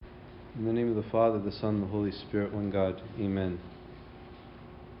In the name of the Father, the Son, and the Holy Spirit, one God. Amen.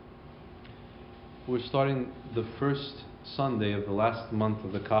 We're starting the first Sunday of the last month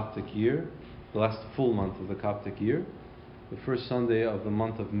of the Coptic year, the last full month of the Coptic year, the first Sunday of the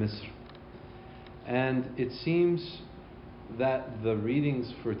month of Misr. And it seems that the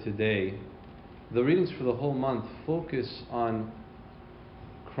readings for today, the readings for the whole month, focus on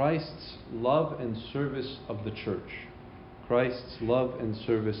Christ's love and service of the church. Christ's love and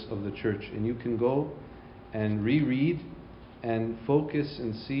service of the church. And you can go and reread and focus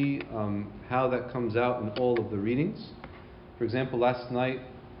and see how that comes out in all of the readings. For example, last night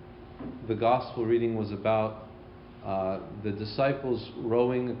the gospel reading was about the disciples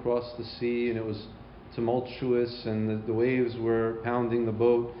rowing across the sea, and it was tumultuous, and the waves were pounding the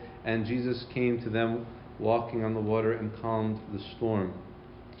boat, and Jesus came to them walking on the water and calmed the storm.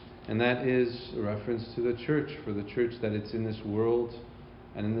 And that is a reference to the church, for the church, that it's in this world,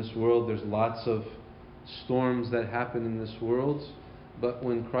 and in this world there's lots of storms that happen in this world, but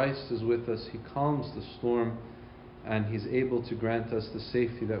when Christ is with us, He calms the storm, and He's able to grant us the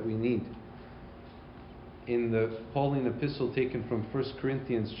safety that we need. In the Pauline epistle taken from 1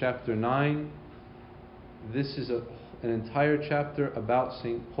 Corinthians chapter 9, this is an entire chapter about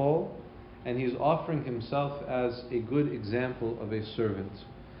St. Paul, and he's offering himself as a good example of a servant.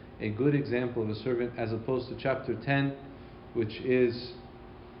 A good example of a servant, as opposed to chapter 10, which is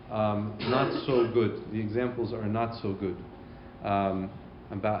not so good. The examples are not so good.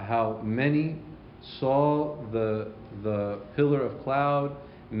 About how many saw the pillar of cloud,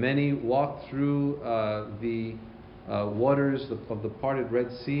 many walked through the waters of the parted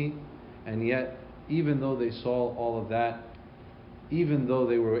Red Sea, and yet, even though they saw all of that, even though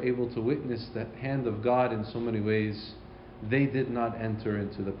they were able to witness the hand of God in so many ways, they did not enter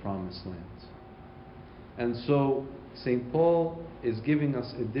into the promised land. And so St. Paul is giving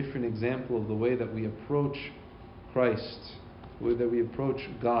us a different example of the way that we approach Christ, the way that we approach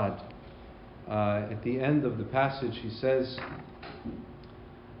God. At the end of the passage he says,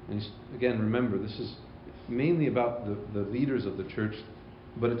 and again remember, this is mainly about the leaders of the church,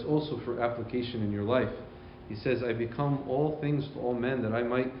 but it's also for application in your life. He says, I become all things to all men, that I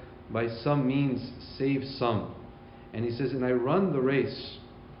might by some means save some. And he says, and I run the race,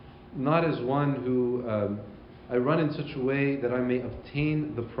 not as one who, I run in such a way that I may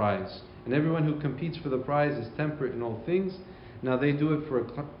obtain the prize. And everyone who competes for the prize is temperate in all things. Now they do it for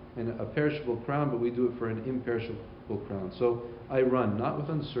a perishable crown, but we do it for an imperishable crown. So I run, not with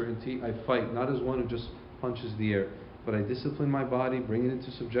uncertainty. I fight, not as one who just punches the air, but I discipline my body, bring it into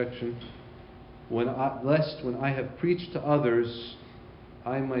subjection, lest when I have preached to others,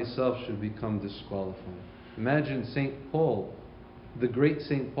 I myself should become disqualified. Imagine St. Paul, the great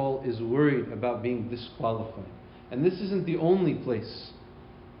St. Paul, is worried about being disqualified. And this isn't the only place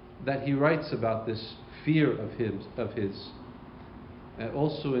that he writes about this fear of his.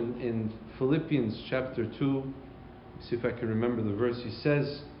 Also in Philippians chapter 2, see if I can remember the verse, he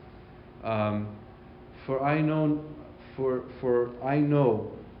says, For I know, for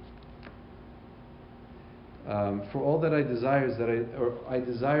all that I desire is that I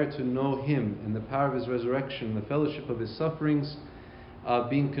desire to know Him and the power of His resurrection, the fellowship of His sufferings,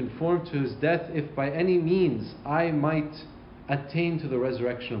 being conformed to His death, if by any means I might attain to the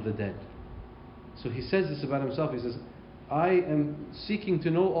resurrection of the dead. So he says this about himself. He says, I am seeking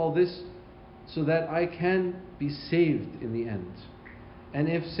to know all this so that I can be saved in the end. And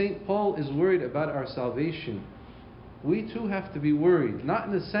if St. Paul is worried about our salvation, we too have to be worried. Not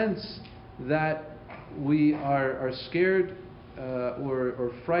in the sense that we are scared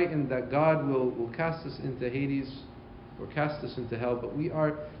or frightened that God will cast us into Hades or cast us into hell, but we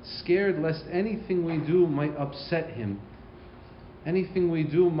are scared lest anything we do might upset Him. Anything we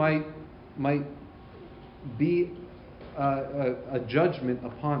do might be a judgment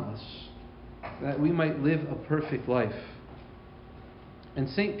upon us, that we might live a perfect life. And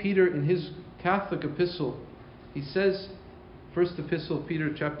St. Peter, in his Catholic epistle, he says, First Epistle of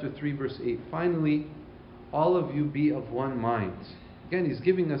Peter, chapter 3, verse 8, finally, all of you be of one mind. Again, he's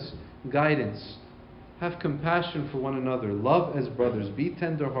giving us guidance. Have compassion for one another. Love as brothers. Be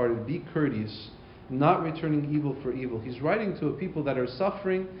tender-hearted. Be courteous. Not returning evil for evil. He's writing to a people that are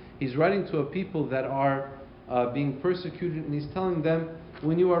suffering. He's writing to a people that are being persecuted. And he's telling them,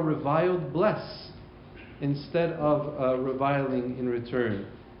 when you are reviled, bless, instead of reviling in return.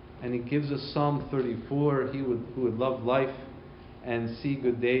 And he gives us Psalm 34. Who would love life and see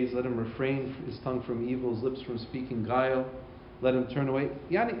good days, let him refrain his tongue from evil, his lips from speaking guile, let him turn away.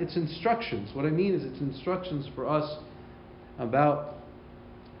 Yani, it's instructions. What I mean is, it's instructions for us about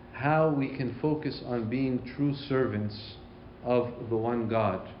how we can focus on being true servants of the one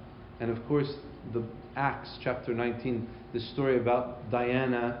God. And of course, the Acts chapter 19, this story about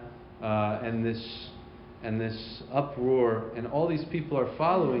Diana and this uproar, and all these people are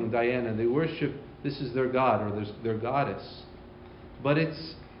following Diana. They worship, this is their god or their goddess. But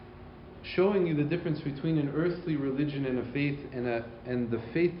it's showing you the difference between an earthly religion and a faith and the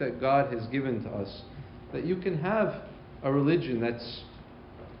faith that God has given to us. That you can have a religion that's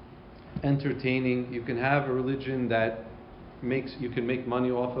entertaining. You can have a religion that you can make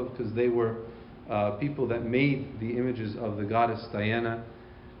money off of, because they were people that made the images of the goddess Diana.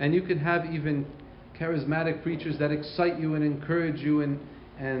 And you can have even charismatic preachers that excite you and encourage you and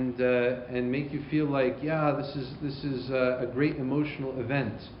make you feel like, yeah, this is a great emotional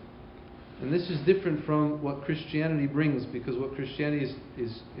event. And this is different from what Christianity brings, because what Christianity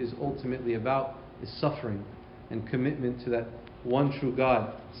is ultimately about is suffering and commitment to that one true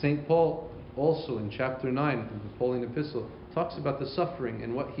God. St. Paul also in chapter 9 of the Pauline epistle talks about the suffering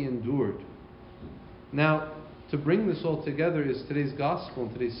and what he endured. Now, to bring this all together is today's gospel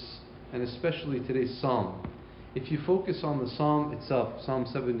and especially today's psalm. If you focus on the psalm itself, Psalm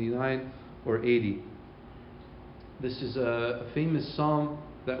 79 or 80, this is a famous psalm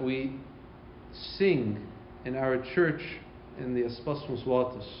that we sing in our church in the Aspas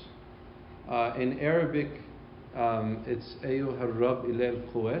Muswatas. In Arabic, it's Ayyuhar Rabb ilal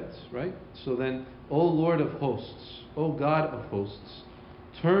Quwat, right? So then, O Lord of hosts, O God of hosts,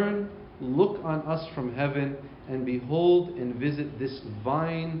 turn, look on us from heaven, and behold and visit this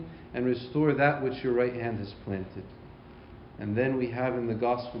vine, and restore that which your right hand has planted. And then we have in the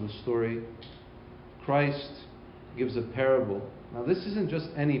gospel the story, Christ gives a parable. Now this isn't just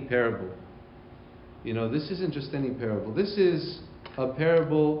any parable. This isn't just any parable. This is a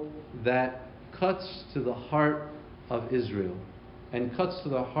parable that cuts to the heart of Israel, and cuts to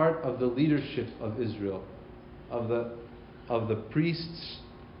the heart of the leadership of Israel, of the priests,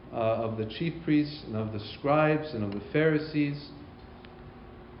 of the chief priests, and of the scribes, and of the Pharisees.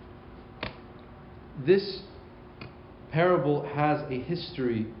 This parable has a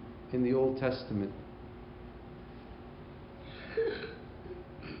history in the Old Testament.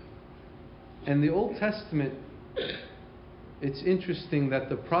 And the Old Testament, it's interesting that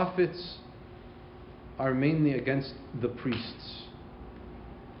the prophets are mainly against the priests.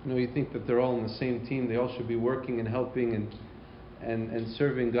 You think that they're all on the same team, they all should be working and helping and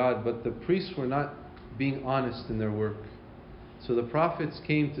serving God, but the priests were not being honest in their work. So the prophets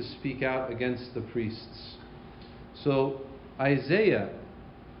came to speak out against the priests. So Isaiah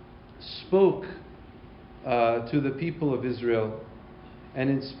spoke to the people of Israel, and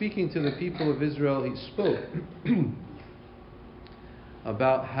in speaking to the people of Israel, he spoke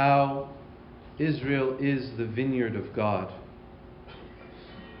about how Israel is the vineyard of God.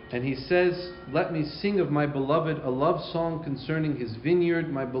 And he says, let me sing of my beloved a love song concerning his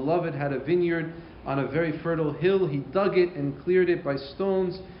vineyard. My beloved had a vineyard on a very fertile hill. He dug it and cleared it by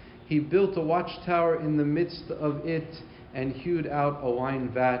stones. He built a watchtower in the midst of it and hewed out a wine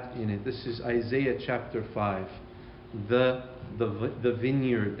vat in it. This is Isaiah chapter 5. The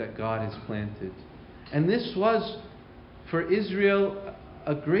vineyard that God has planted. And this was for Israel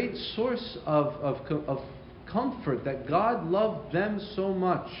a great source of comfort, that God loved them so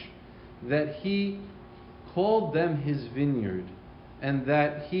much that He called them His vineyard, and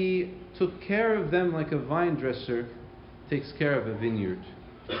that He took care of them like a vine dresser takes care of a vineyard.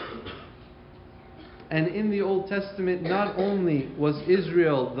 And in the Old Testament, not only was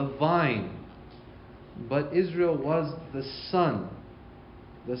Israel the vine, but Israel was the son.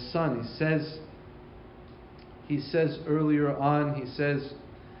 The son. He says earlier on, he says,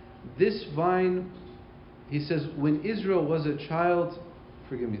 this vine, he says, when Israel was a child,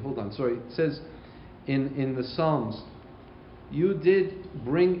 it says in the Psalms, you did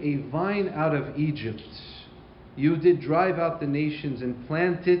bring a vine out of Egypt. You did drive out the nations and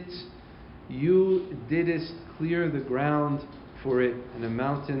plant it. You didst clear the ground for it, and the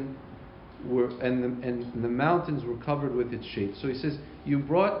mountains were covered with its shade. So he says, you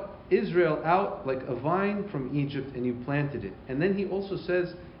brought Israel out like a vine from Egypt, and you planted it. And then he also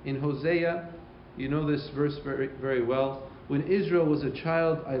says in Hosea, you know this verse very, very well, when Israel was a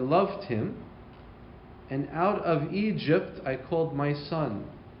child, I loved him, and out of Egypt I called my son.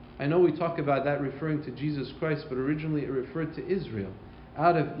 I know we talk about that referring to Jesus Christ, but originally it referred to Israel.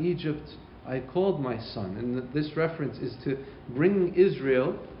 Out of Egypt I called my son. And this reference is to bringing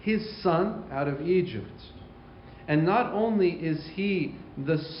Israel, his son, out of Egypt. And not only is he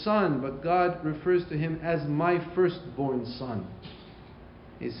the son, but God refers to him as my firstborn son.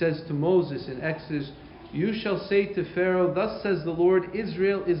 He says to Moses in Exodus, you shall say to Pharaoh, thus says the Lord,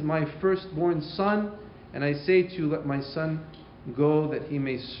 Israel is my firstborn son, and I say to you, let my son go that he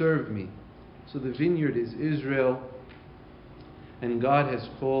may serve me. So the vineyard is Israel, and God has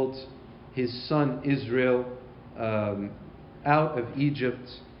called his son Israel out of Egypt.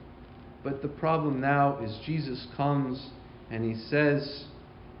 But the problem now is Jesus comes and he says,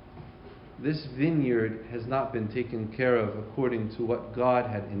 this vineyard has not been taken care of according to what God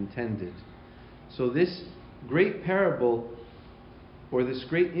had intended. So this great parable, or this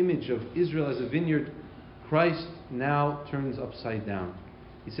great image of Israel as a vineyard, Christ now turns upside down.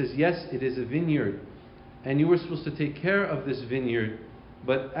 He says, yes, it is a vineyard, and you were supposed to take care of this vineyard,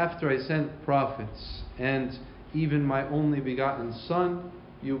 but after I sent prophets, and even my only begotten son,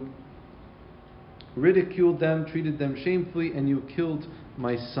 you ridiculed them, treated them shamefully, and you killed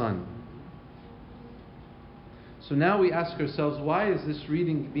my son. So now we ask ourselves, why is this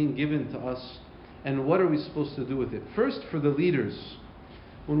reading being given to us, and what are we supposed to do with it? First, for the leaders,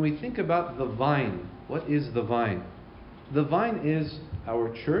 when we think about the vine, what is the vine? The vine is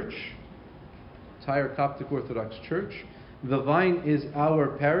our church, entire Coptic Orthodox Church. The vine is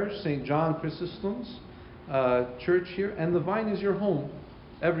our parish, St. John Chrysostom's church here, and the vine is your home.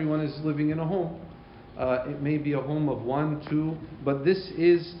 Everyone is living in a home. It may be a home of 1, 2, but this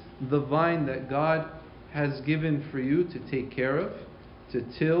is the vine that God has given for you to take care of, to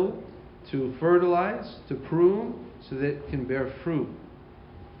till, to fertilize, to prune, so that it can bear fruit.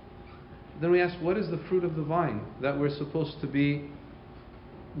 Then we ask, what is the fruit of the vine that we're supposed to be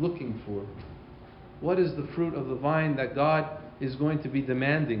looking for? What is the fruit of the vine that God is going to be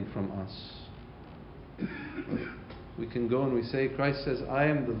demanding from us? We can go and we say, Christ says, I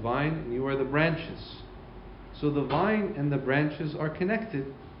am the vine and you are the branches. So the vine and the branches are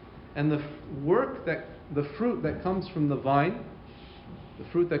connected. And the fruit that comes from the vine, the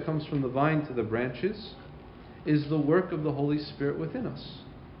fruit that comes from the vine to the branches, is the work of the Holy Spirit within us.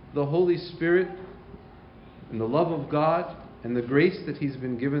 The Holy Spirit and the love of God and the grace that He's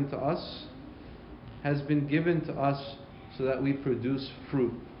been given to us has been given to us so that we produce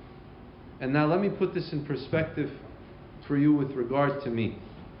fruit. And now let me put this in perspective for you with regard to me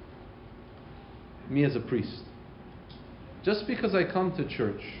as a priest. Just because I come to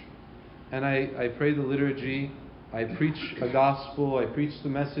church and I pray the liturgy, I preach a gospel, I preach the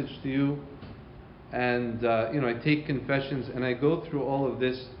message to you, and I take confessions and I go through all of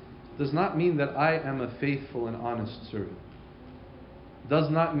this, does not mean that I am a faithful and honest servant. Does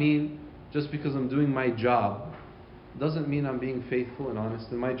not mean just because I'm doing my job, doesn't mean I'm being faithful and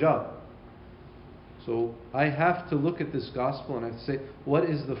honest in my job. So I have to look at this gospel and I have to say, what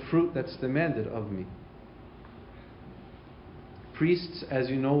is the fruit that's demanded of me? Priests, as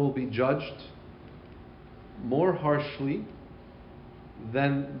you know, will be judged more harshly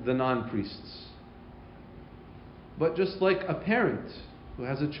than the non-priests. But just like a parent who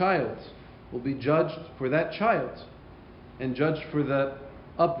has a child will be judged for that child and judged for the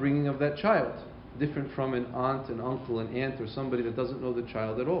upbringing of that child, different from an aunt, an uncle, an aunt, or somebody that doesn't know the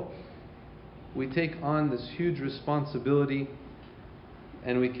child at all. We take on this huge responsibility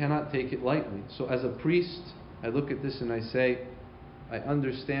and we cannot take it lightly. So as a priest, I look at this and I say, I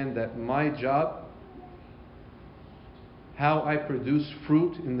understand that my job, how I produce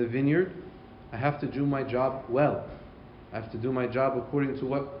fruit in the vineyard, I have to do my job well. I have to do my job according to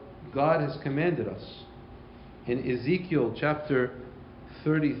what God has commanded us. In Ezekiel chapter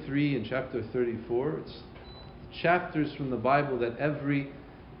 33 and chapter 34, it's chapters from the Bible that every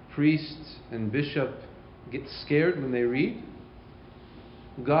priest and bishop get scared when they read.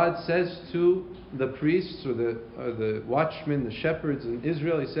 God says to the priests or the watchmen, the shepherds in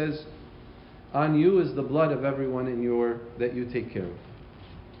Israel, He says, on you is the blood of everyone that you take care of.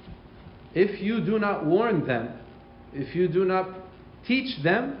 If you do not warn them, if you do not teach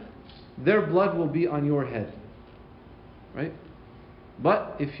them, their blood will be on your head. Right?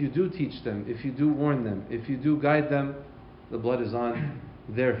 But if you do teach them, if you do warn them, if you do guide them, the blood is on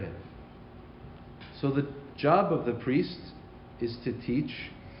their head. So the job of the priest is to teach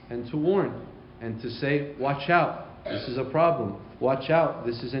and to warn and to say, watch out, this is a problem. Watch out,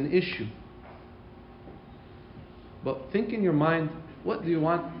 this is an issue. But think in your mind, what do you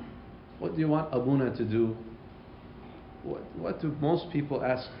want Abuna to do? What do most people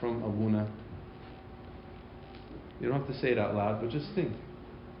ask from Abuna? You don't have to say it out loud, but just think.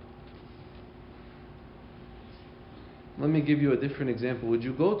 Let me give you a different example. Would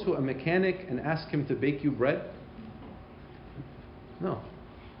you go to a mechanic and ask him to bake you bread? No.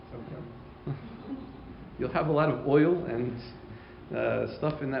 Okay. You'll have a lot of oil and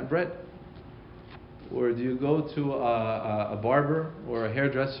stuff in that bread. Or do you go to a barber or a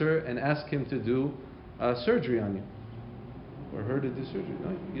hairdresser and ask him to do surgery on you? or her to do surgery.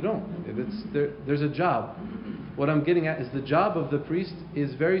 No, you don't. There's a job. What I'm getting at is the job of the priest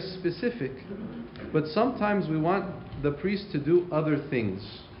is very specific, but sometimes we want the priest to do other things.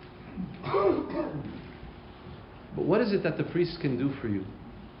 But what is it that the priest can do for you?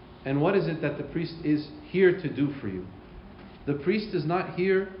 And what is it that the priest is here to do for you? The priest is not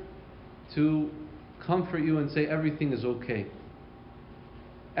here to comfort you and say everything is okay.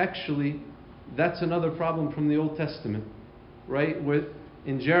 Actually, that's another problem from the Old Testament, right?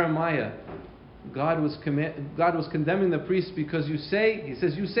 In Jeremiah, God was condemning the priest because you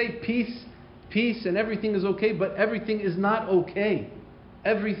say peace, peace, and everything is okay, but everything is not okay.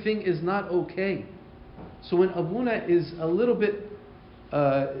 Everything is not okay. So when Abuna is a little bit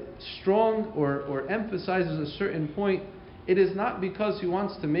strong or emphasizes a certain point, it is not because he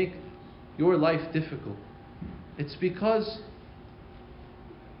wants to make your life difficult. It's because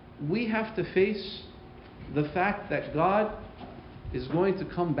we have to face the fact that God is going to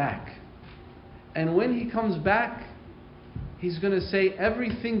come back. And when He comes back, He's going to say,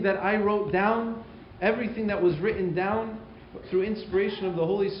 everything that I wrote down, everything that was written down through inspiration of the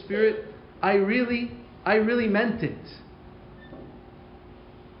Holy Spirit, I really meant it.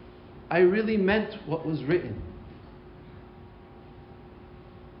 I really meant what was written.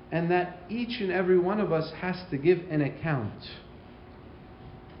 And that each and every one of us has to give an account.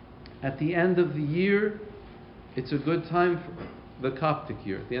 At the end of the year, it's a good time for the Coptic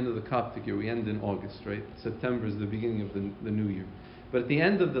year. At the end of the Coptic year, we end in August, right? September is the beginning of the new year. But at the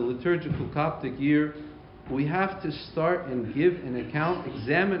end of the liturgical Coptic year, we have to start and give an account,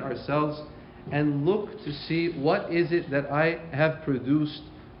 examine ourselves, and look to see what is it that I have produced,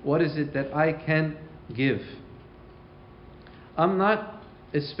 what is it that I can give. I'm not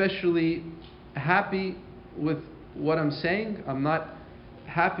especially happy with what I'm saying. I'm not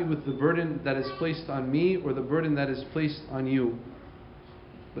happy with the burden that is placed on me or the burden that is placed on you.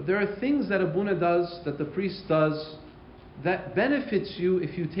 But there are things that Abuna does, that the priest does, that benefits you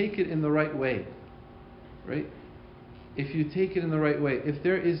if you take it in the right way. Right? If you take it in the right way. If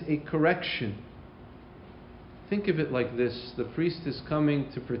there is a correction, think of it like this. The priest is coming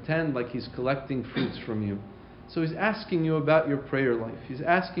to pretend like he's collecting fruits from you. So he's asking you about your prayer life. He's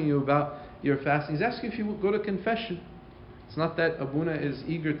asking you about your fasting. He's asking if you go to confession. It's not that Abuna is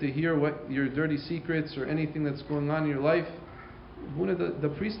eager to hear what your dirty secrets or anything that's going on in your life. Abuna, the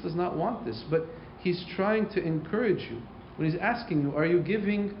priest does not want this, but he's trying to encourage you. When he's asking you, are you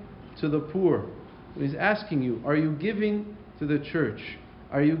giving to the poor? When he's asking you, are you giving to the church?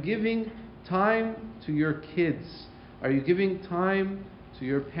 Are you giving time to your kids? Are you giving time to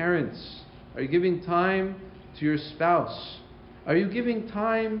your parents? Are you giving time to your spouse? Are you giving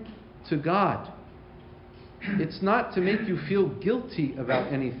time to God? It's not to make you feel guilty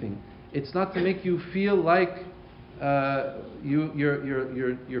about anything. It's not to make you feel like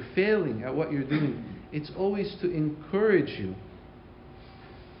you're failing at what you're doing. It's always to encourage you.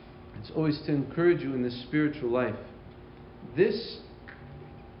 It's always to encourage you in the spiritual life. This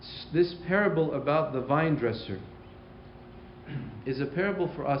parable about the vine dresser is a parable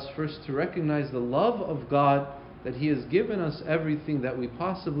for us first to recognize the love of God, that He has given us everything that we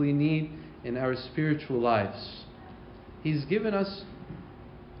possibly need in our spiritual lives. He's given us,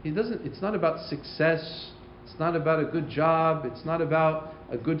 it's not about success, it's not about a good job, it's not about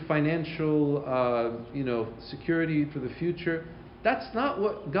a good financial security for the future. That's not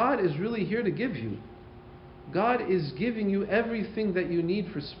what God is really here to give you. God is giving you everything that you need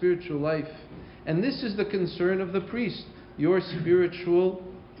for spiritual life. And this is the concern of the priest. Your spiritual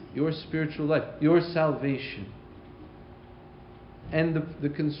life, your salvation. And the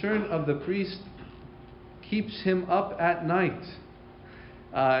concern of the priest keeps him up at night.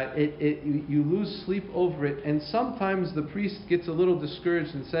 You lose sleep over it. And sometimes the priest gets a little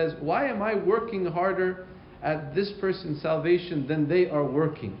discouraged and says, why am I working harder at this person's salvation than they are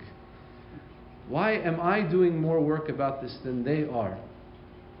working? Why am I doing more work about this than they are?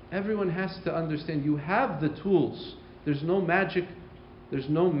 Everyone has to understand you have the tools. There's no magic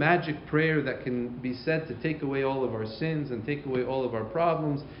prayer that can be said to take away all of our sins and take away all of our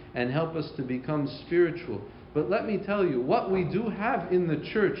problems and help us to become spiritual. But let me tell you, what we do have in the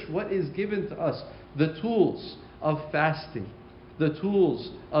church, what is given to us, the tools of fasting, the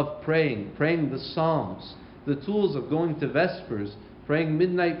tools of praying the Psalms, the tools of going to Vespers, praying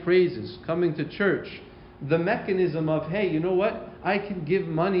midnight praises, coming to church, the mechanism of, hey, you know what? I can give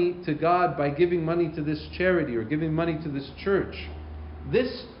money to God by giving money to this charity or giving money to this church.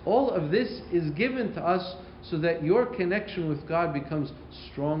 All of this is given to us so that your connection with God becomes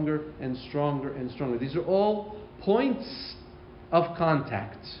stronger and stronger and stronger. These are all points of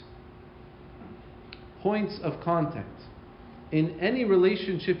contact. Points of contact. In any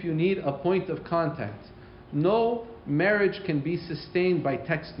relationship, you need a point of contact. No marriage can be sustained by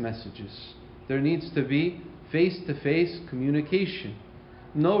text messages. There needs to be face-to-face communication.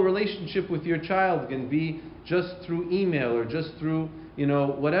 No relationship with your child can be just through email or just through,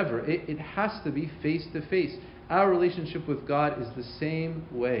 whatever. It has to be face-to-face. Our relationship with God is the same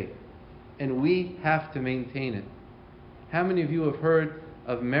way, and we have to maintain it. How many of you have heard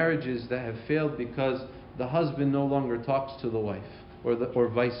of marriages that have failed because the husband no longer talks to the wife, or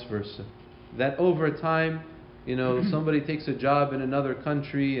vice versa? That over time, somebody takes a job in another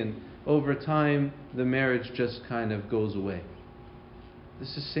country, and over time the marriage just kind of goes away. This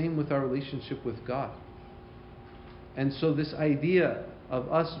is the same with our relationship with God. And so this idea of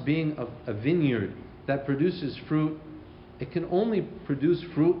us being a vineyard that produces fruit, it can only produce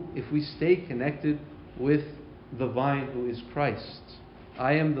fruit if we stay connected with the vine, who is Christ.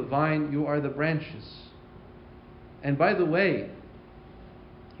 I am the vine, you are the branches. And by the way,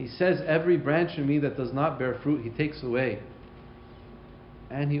 He says, every branch in me that does not bear fruit, He takes away.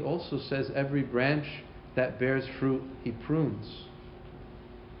 And He also says, every branch that bears fruit, He prunes.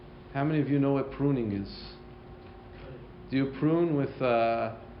 How many of you know what pruning is? Do you prune with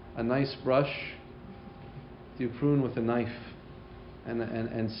a nice brush? Do you prune with a knife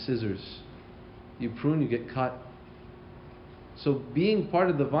and scissors? You prune, you get cut. So being part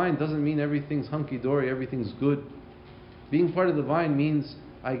of the vine doesn't mean everything's hunky-dory, everything's good. Being part of the vine means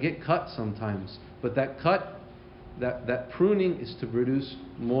I get cut sometimes. But that cut, that pruning is to produce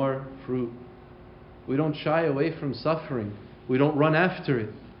more fruit. We don't shy away from suffering. We don't run after it.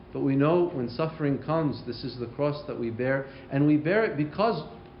 But we know when suffering comes, this is the cross that we bear. And we bear it because,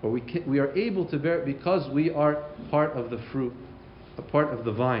 we are able to bear it because we are part of the fruit, a part of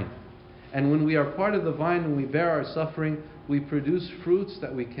the vine. And when we are part of the vine, when we bear our suffering, we produce fruits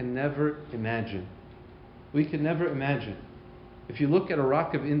that we can never imagine. We can never imagine. If you look at a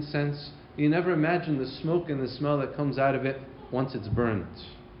rock of incense, you never imagine the smoke and the smell that comes out of it once it's burned.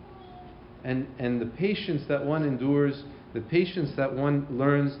 And the patience that one endures, the patience that one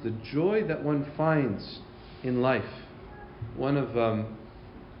learns, the joy that one finds in life. One of,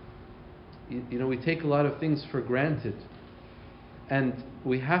 we take a lot of things for granted. And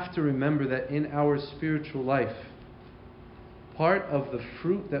we have to remember that in our spiritual life, part of the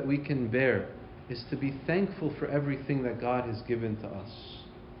fruit that we can bear is to be thankful for everything that God has given to us.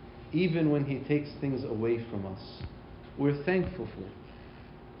 Even when He takes things away from us, we're thankful for it.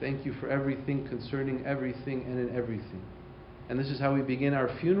 Thank you for everything, concerning everything, and in everything. And this is how we begin our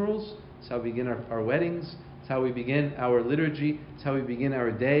funerals. It's how we begin our weddings. It's how we begin our liturgy. It's how we begin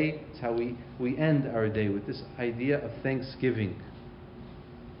our day. It's how we end our day, with this idea of thanksgiving.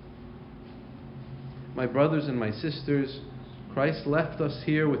 My brothers and my sisters, Christ left us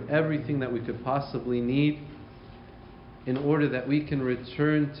here with everything that we could possibly need in order that we can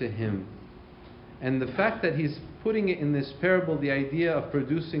return to Him. And the fact that He's putting it in this parable, the idea of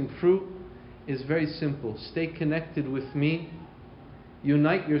producing fruit, is very simple. Stay connected with me.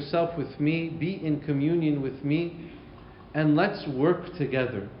 Unite yourself with me. Be in communion with me. And let's work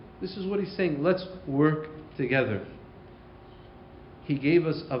together. This is what He's saying. Let's work together. He gave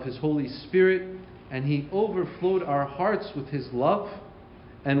us of His Holy Spirit, and He overflowed our hearts with His love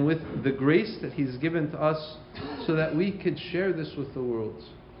and with the grace that He's given to us so that we could share this with the world.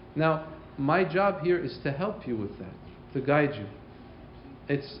 Now, my job here is to help you with that, to guide you.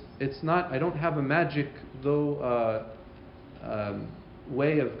 It's not, I don't have a magic,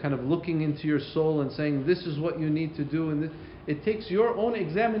 way of kind of looking into your soul and saying, this is what you need to do. And it takes your own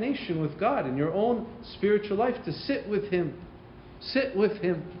examination with God in your own spiritual life to sit with Him. Sit with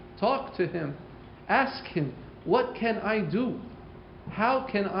Him. Talk to Him. Ask Him, what can I do? How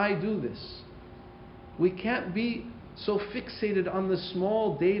can I do this? We can't be so fixated on the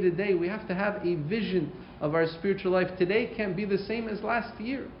small day-to-day. We have to have a vision of our spiritual life. Today can't be the same as last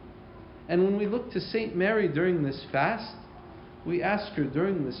year. And when we look to Saint Mary during this fast, we ask her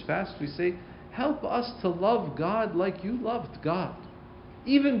during this fast, we say, help us to love God like you loved God.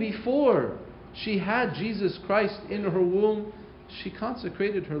 Even before she had Jesus Christ in her womb, she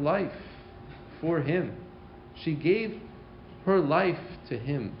consecrated her life for Him. She gave her life to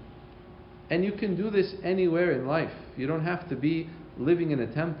Him. And you can do this anywhere in life. You don't have to be living in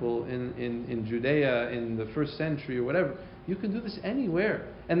a temple in Judea in the 1st century or whatever. You can do this anywhere.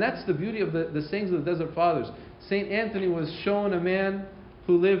 And that's the beauty of the sayings of the Desert Fathers. St. Anthony was shown a man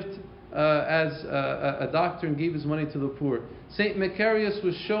who lived as a doctor and gave his money to the poor. St. Macarius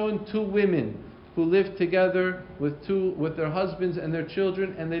was shown 2 women who lived together with their husbands and their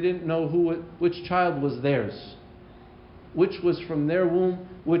children, and they didn't know which child was theirs. which was from their womb,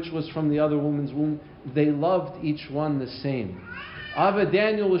 which was from the other woman's womb. They loved each one the same. Abba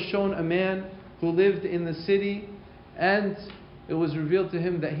Daniel was shown a man who lived in the city, and it was revealed to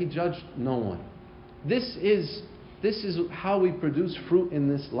him that he judged no one. This is how we produce fruit in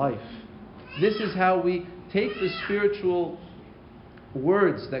this life. This is how we take the spiritual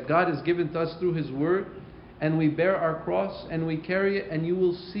words that God has given to us through His Word, and we bear our cross and we carry it, and you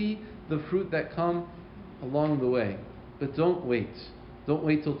will see the fruit that come along the way. But don't wait. Don't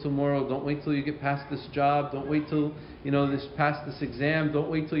wait till tomorrow. Don't wait till you get past this job. Don't wait till pass this exam. Don't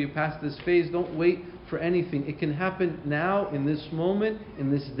wait till you pass this phase. Don't wait for anything. It can happen now, in this moment,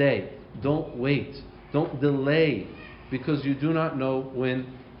 in this day. Don't wait. Don't delay, because you do not know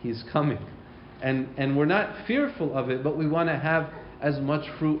when He's coming. And we're not fearful of it, but we want to have as much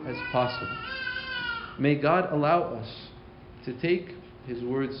fruit as possible. May God allow us to take His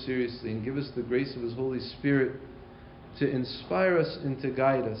Word seriously and give us the grace of His Holy Spirit to inspire us and to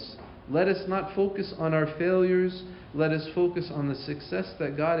guide us. Let us not focus on our failures. Let us focus on the success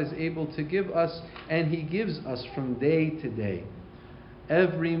that God is able to give us, and He gives us from day to day.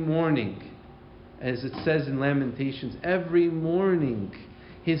 Every morning, as it says in Lamentations, every morning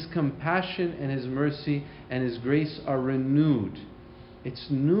His compassion and His mercy and His grace are renewed. It's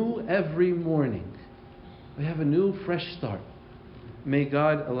new every morning. We have a new, fresh start. May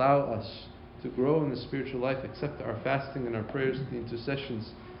God allow us to grow in the spiritual life, accept our fasting and our prayers, the intercessions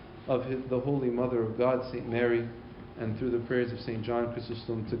of the Holy Mother of God, St. Mary, and through the prayers of St. John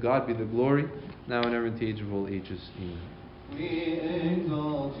Chrysostom. To God be the glory, now and ever, and to the age of all ages. Amen. We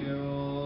exalt you.